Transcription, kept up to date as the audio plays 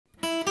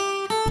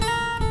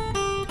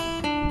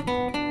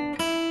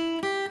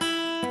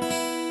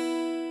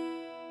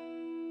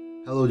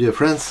Hello dear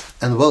friends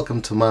and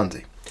welcome to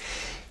Monday.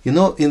 You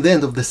know, in the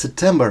end of the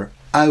September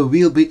I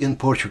will be in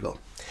Portugal.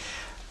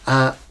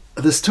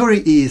 The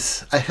story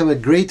is I have a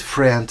great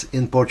friend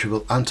in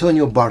Portugal,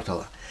 António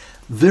Bártolo.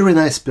 Very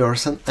nice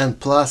person and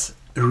plus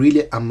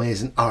really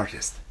amazing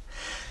artist.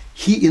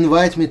 He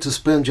invited me to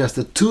spend just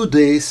 2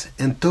 days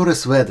in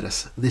Torres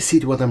Vedras, the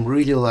city what I'm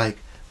really like,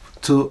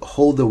 to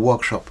hold the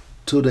workshop,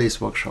 2 days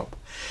workshop.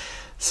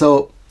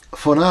 So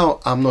for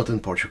now I'm not in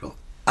Portugal.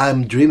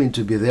 I'm dreaming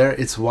to be there.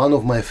 It's one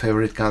of my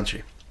favorite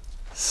country.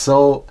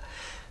 So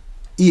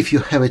if you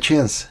have a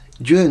chance,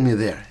 join me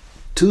there.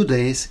 2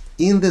 days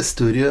in the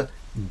studio,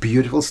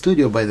 beautiful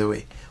studio by the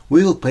way.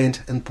 We will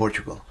paint in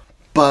Portugal.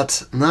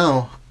 But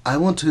now I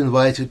want to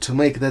invite you to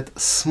make that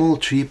small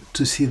trip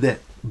to see the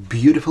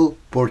beautiful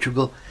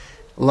Portugal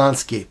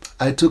landscape.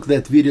 I took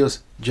that videos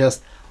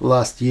just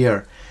last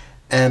year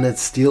and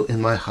it's still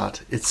in my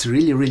heart. It's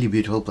really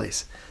beautiful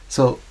place.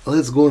 So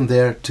let's go in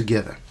there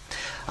together.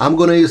 I'm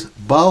gonna use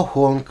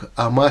Baohong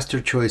Master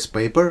Choice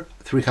paper,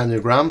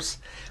 300 grams,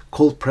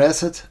 cold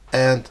pressed,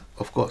 and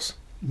of course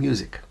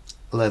music.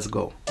 Let's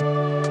go.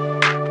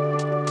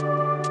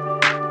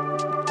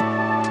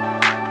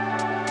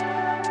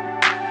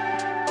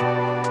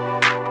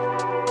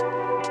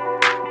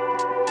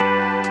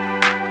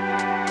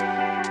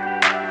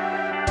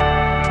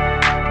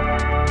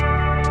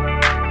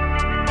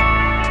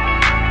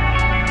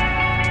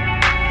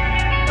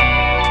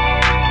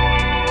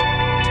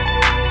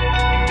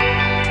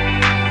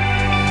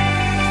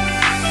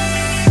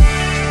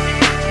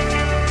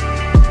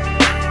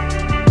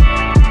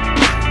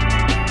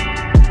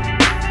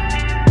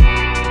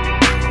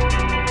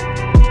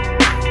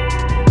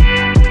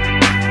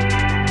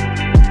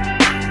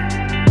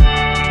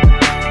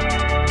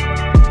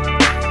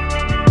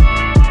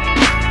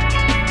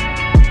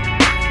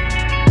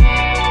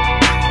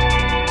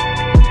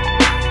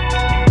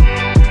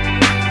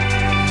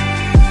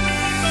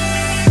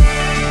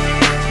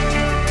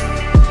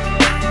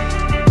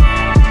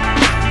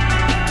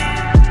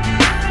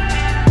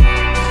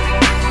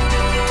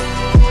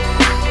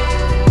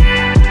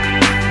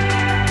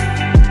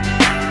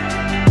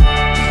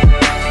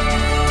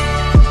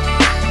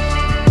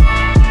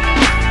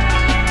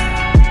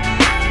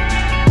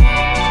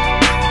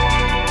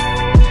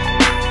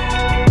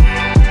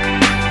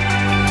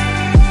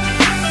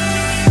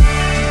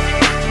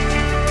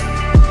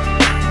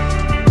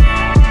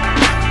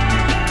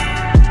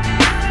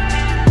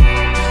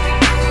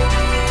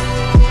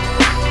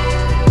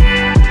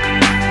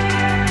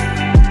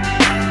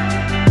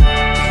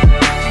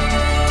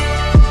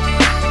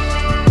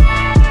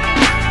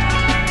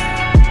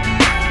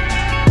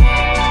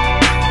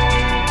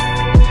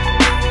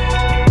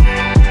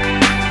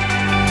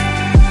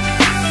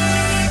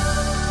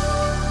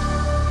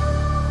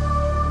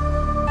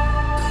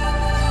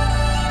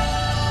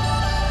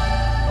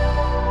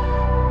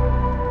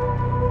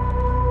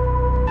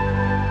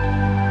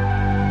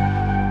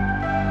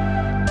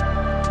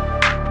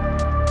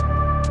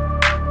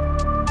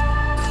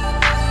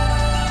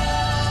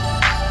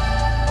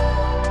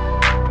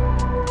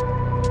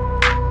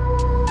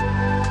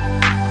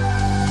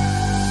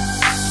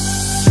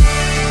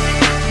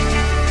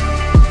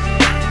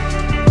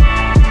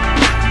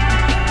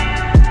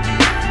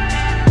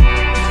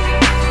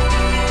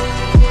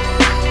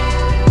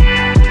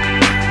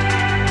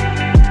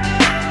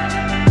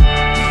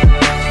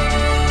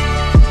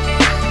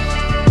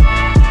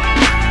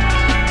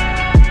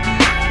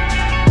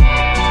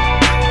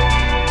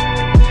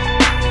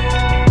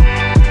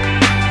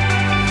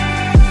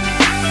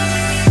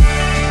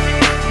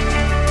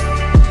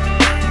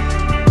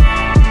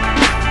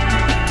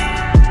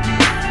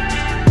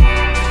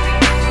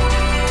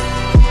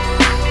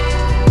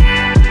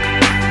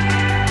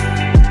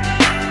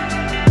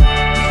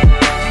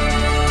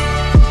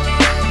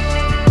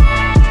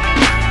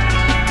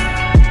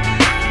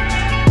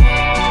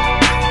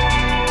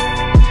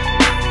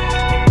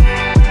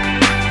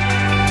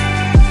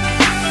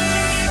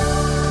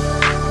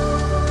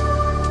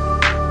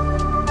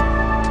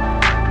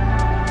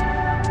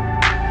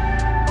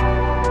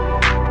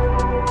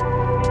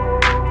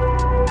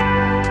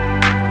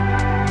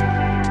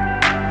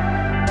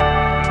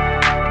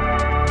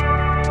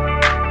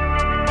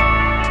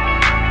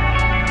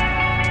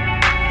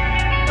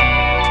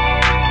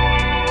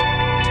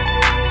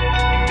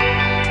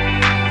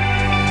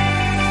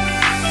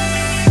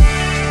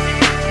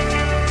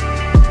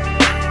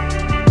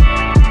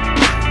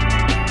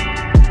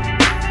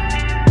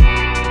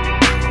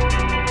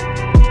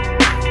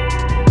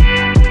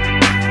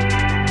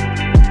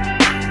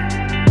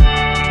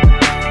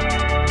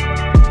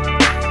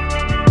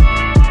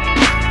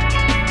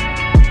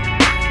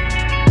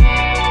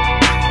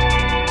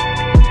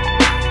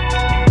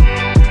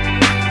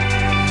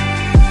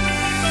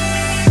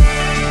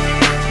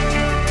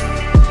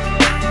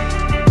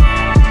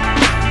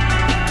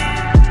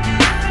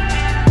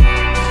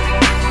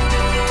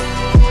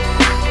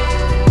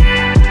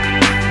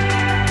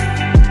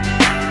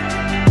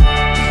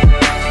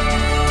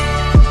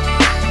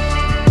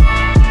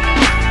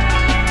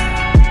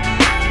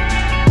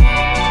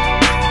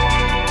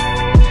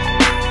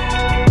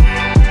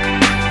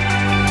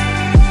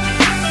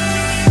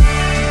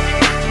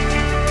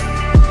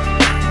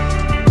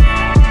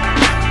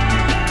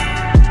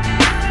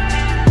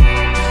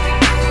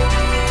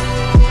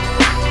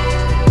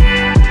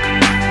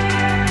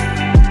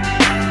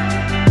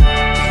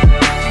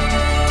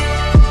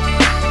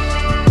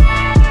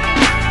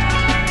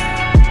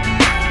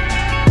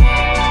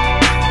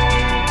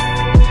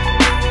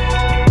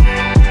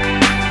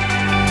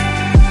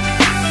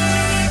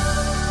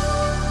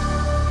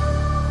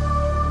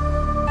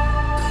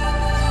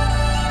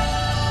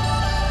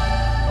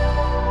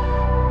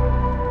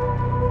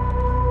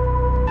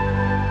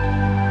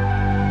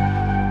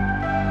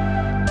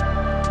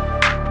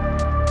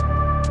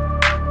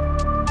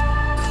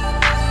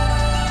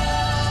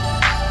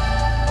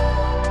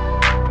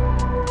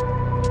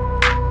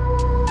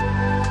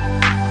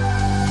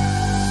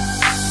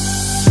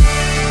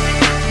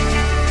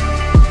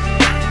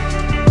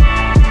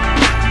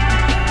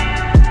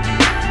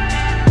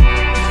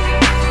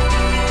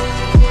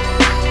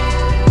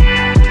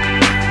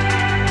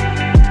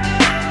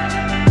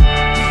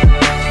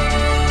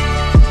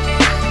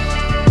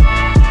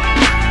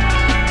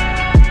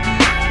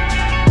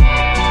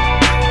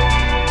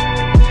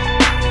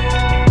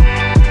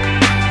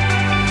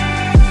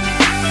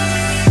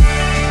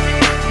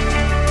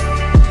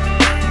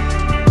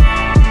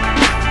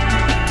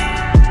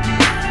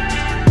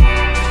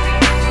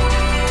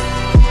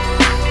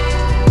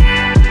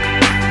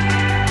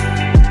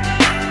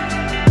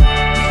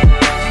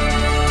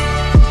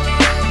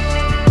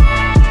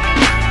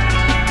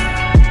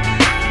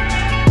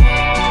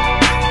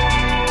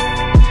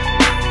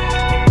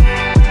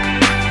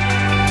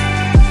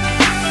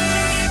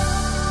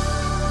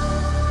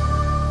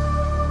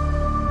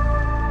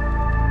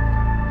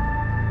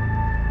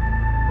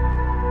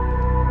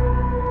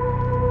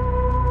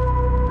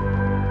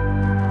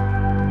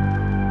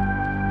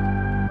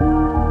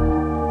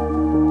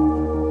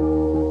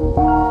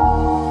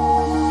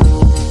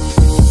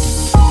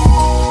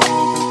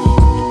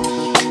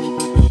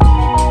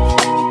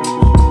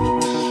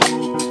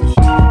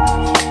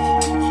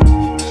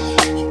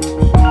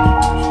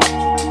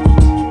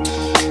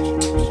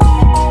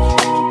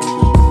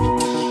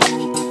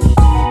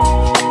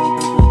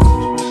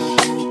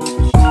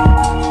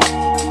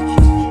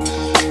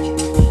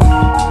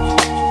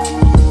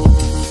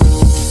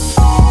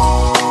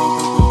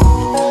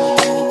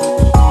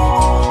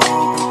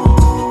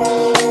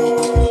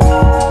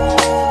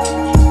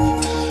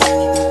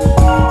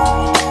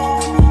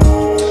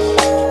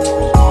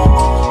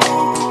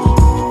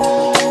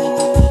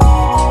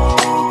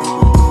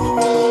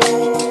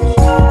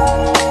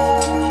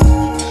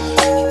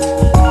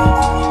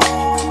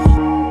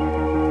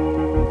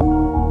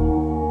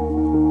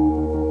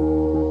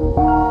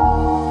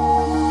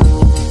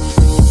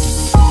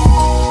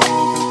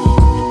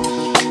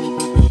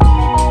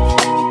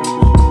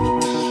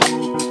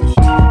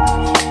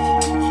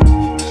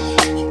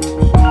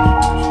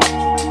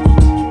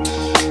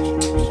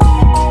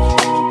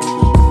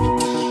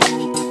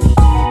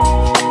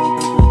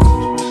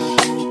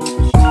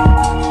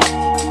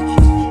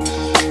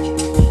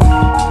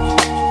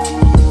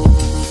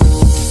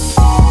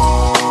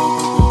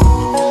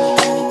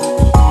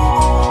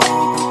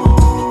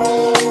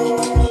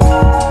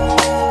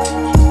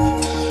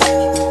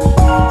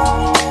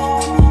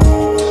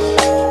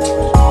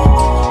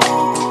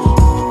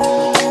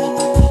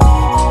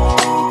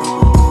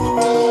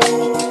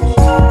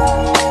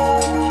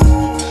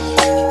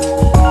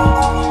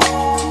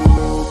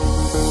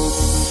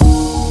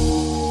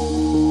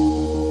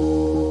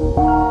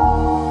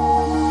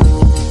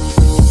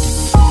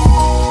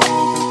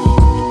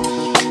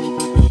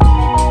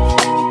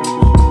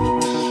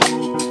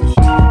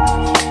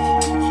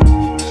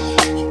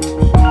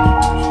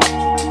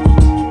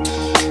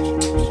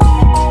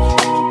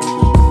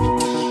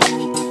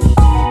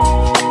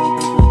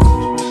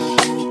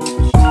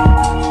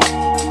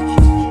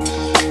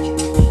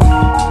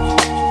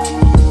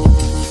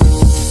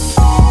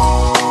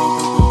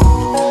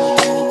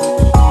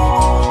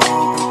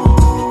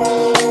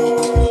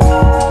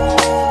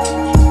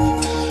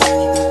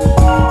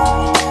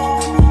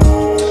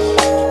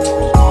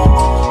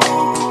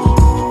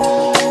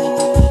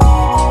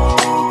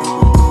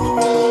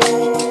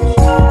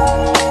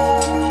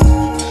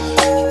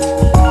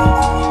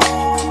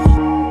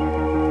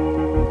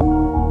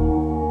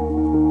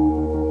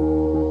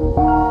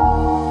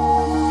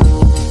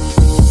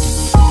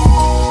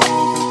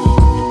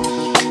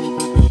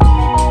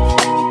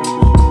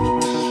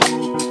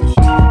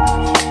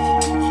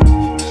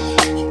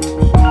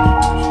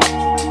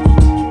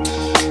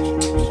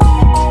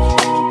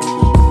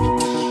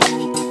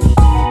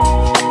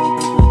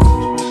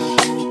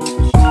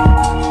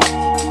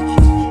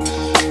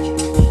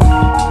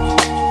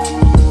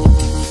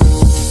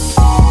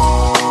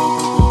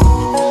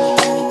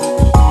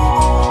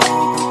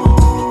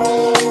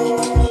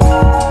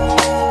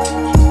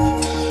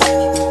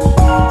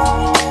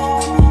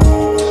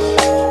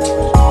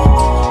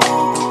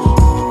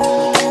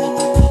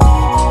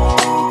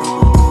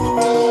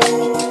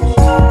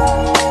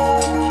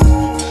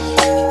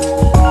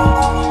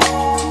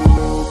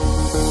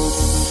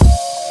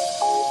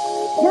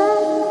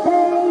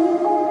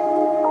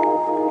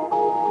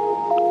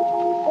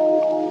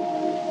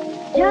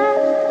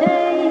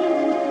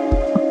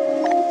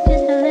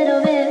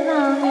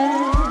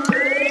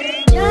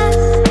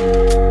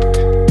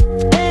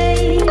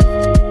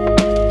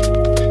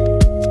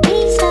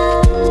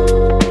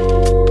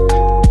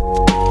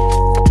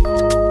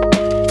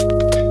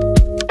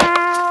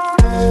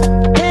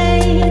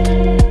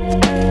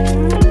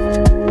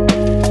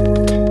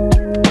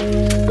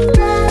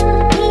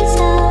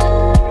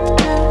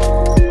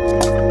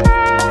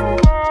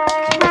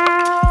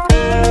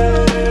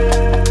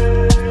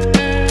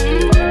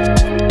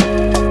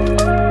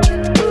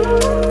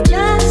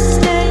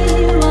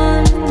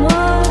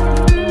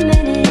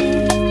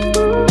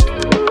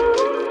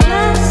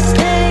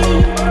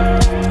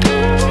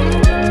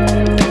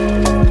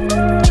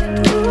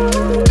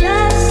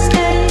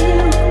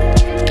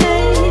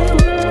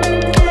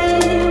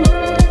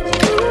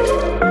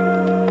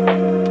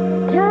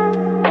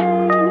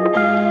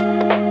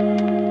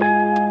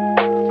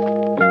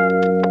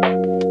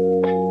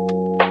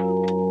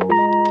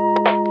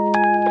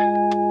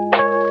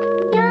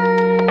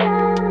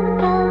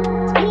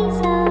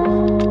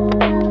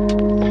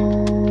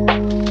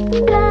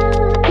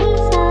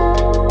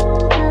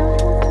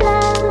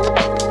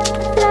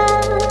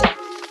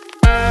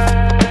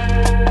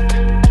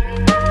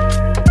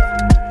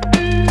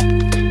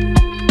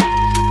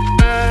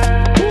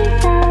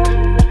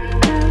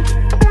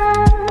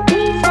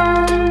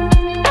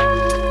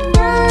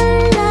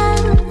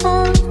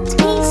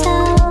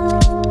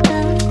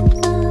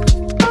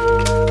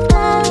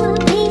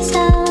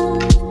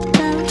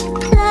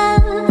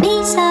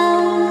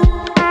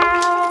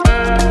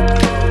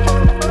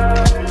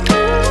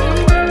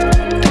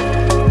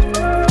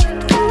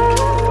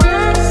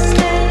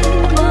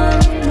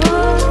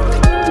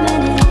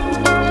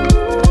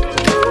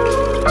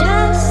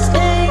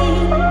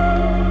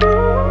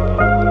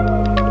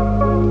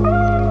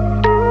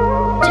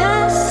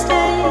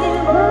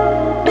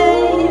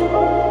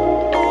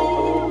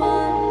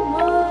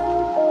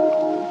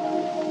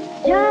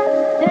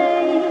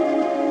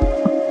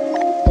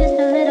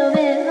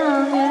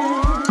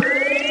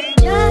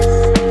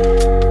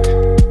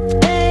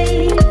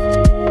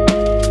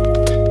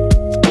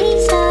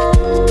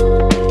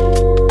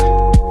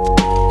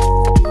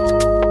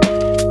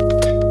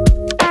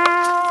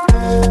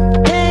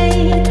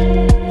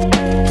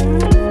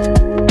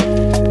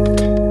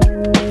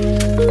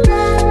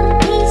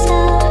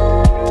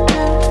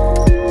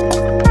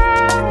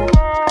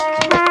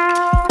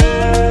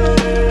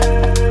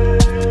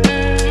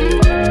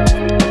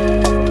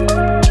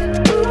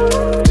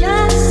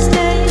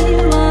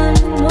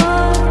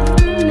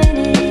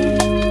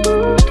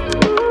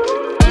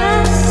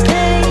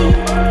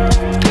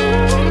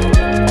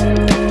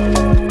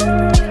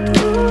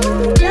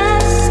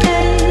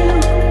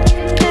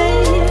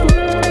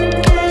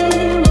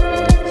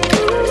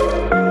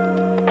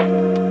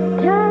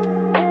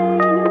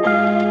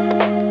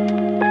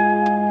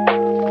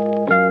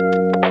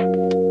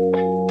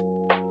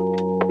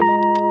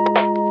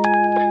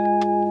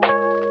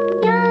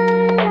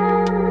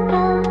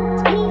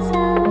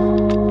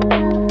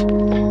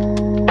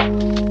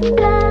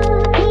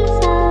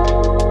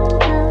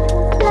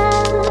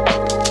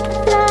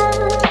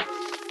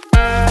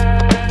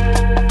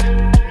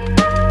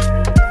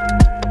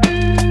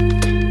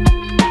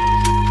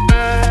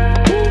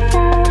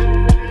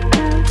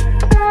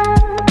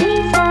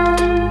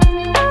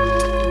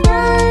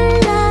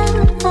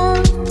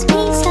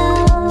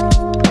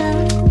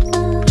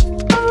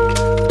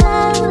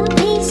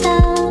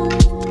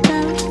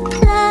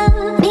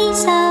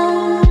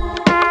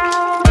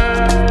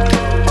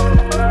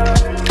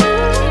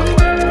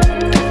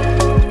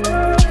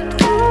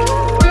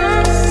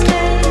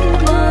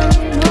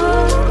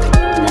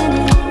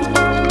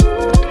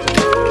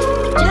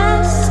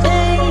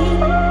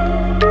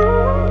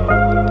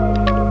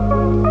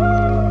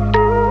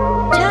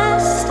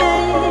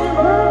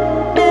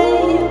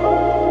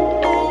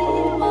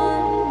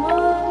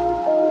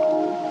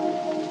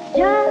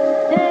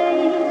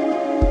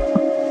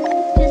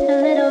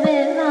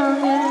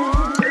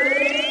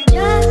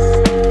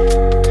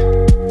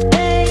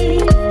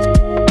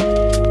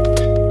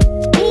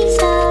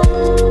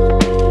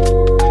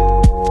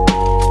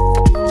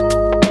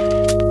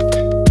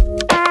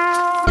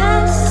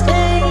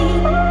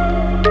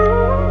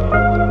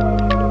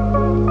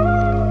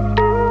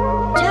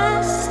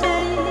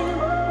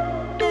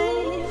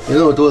 You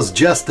know, it was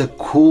just a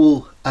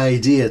cool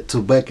idea to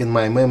back in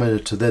my memory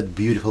to that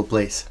beautiful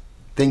place.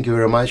 Thank you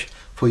very much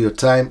for your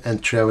time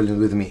and traveling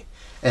with me.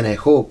 And I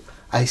hope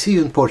I see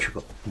you in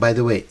Portugal. By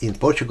the way, in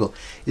Portugal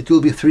it will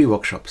be 3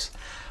 workshops.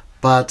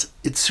 But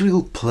it's a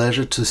real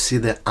pleasure to see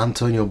the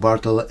António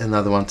Bártolo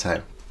another one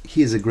time.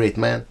 He is a great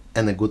man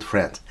and a good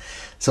friend.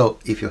 So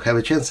if you have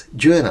a chance,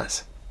 join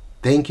us.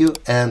 Thank you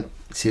and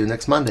see you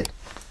next Monday.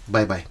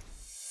 Bye bye.